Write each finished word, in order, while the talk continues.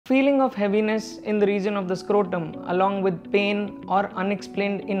feeling of heaviness in the region of the scrotum along with pain or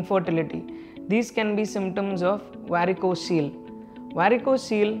unexplained infertility. These can be symptoms of varicocele.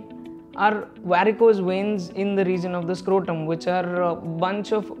 Varicocele are varicose veins in the region of the scrotum, which are a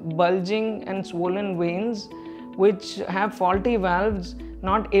bunch of bulging and swollen veins which have faulty valves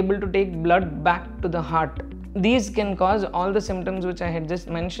not able to take blood back to the heart. These can cause all the symptoms which I had just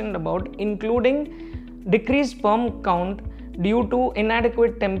mentioned about, including decreased sperm count due to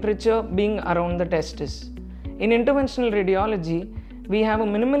inadequate temperature being around the testis. In interventional radiology, we have a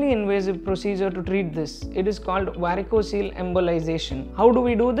minimally invasive procedure to treat this. It is called varicocele embolization. How do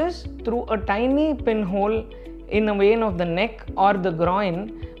we do this? Through a tiny pinhole in a vein of the neck or the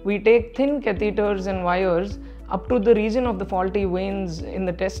groin, we take thin catheters and wires up to the region of the faulty veins in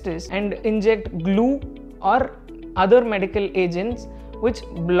the testis and inject glue or other medical agents which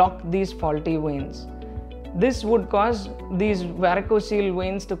block these faulty veins. This would cause these varicocele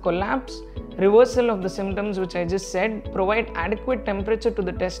veins to collapse, reversal of the symptoms which I just said, provide adequate temperature to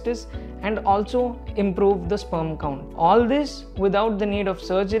the testis, and also improve the sperm count. All this without the need of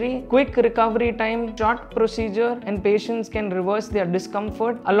surgery, quick recovery time, short procedure, and patients can reverse their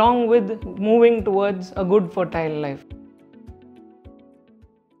discomfort along with moving towards a good fertile life.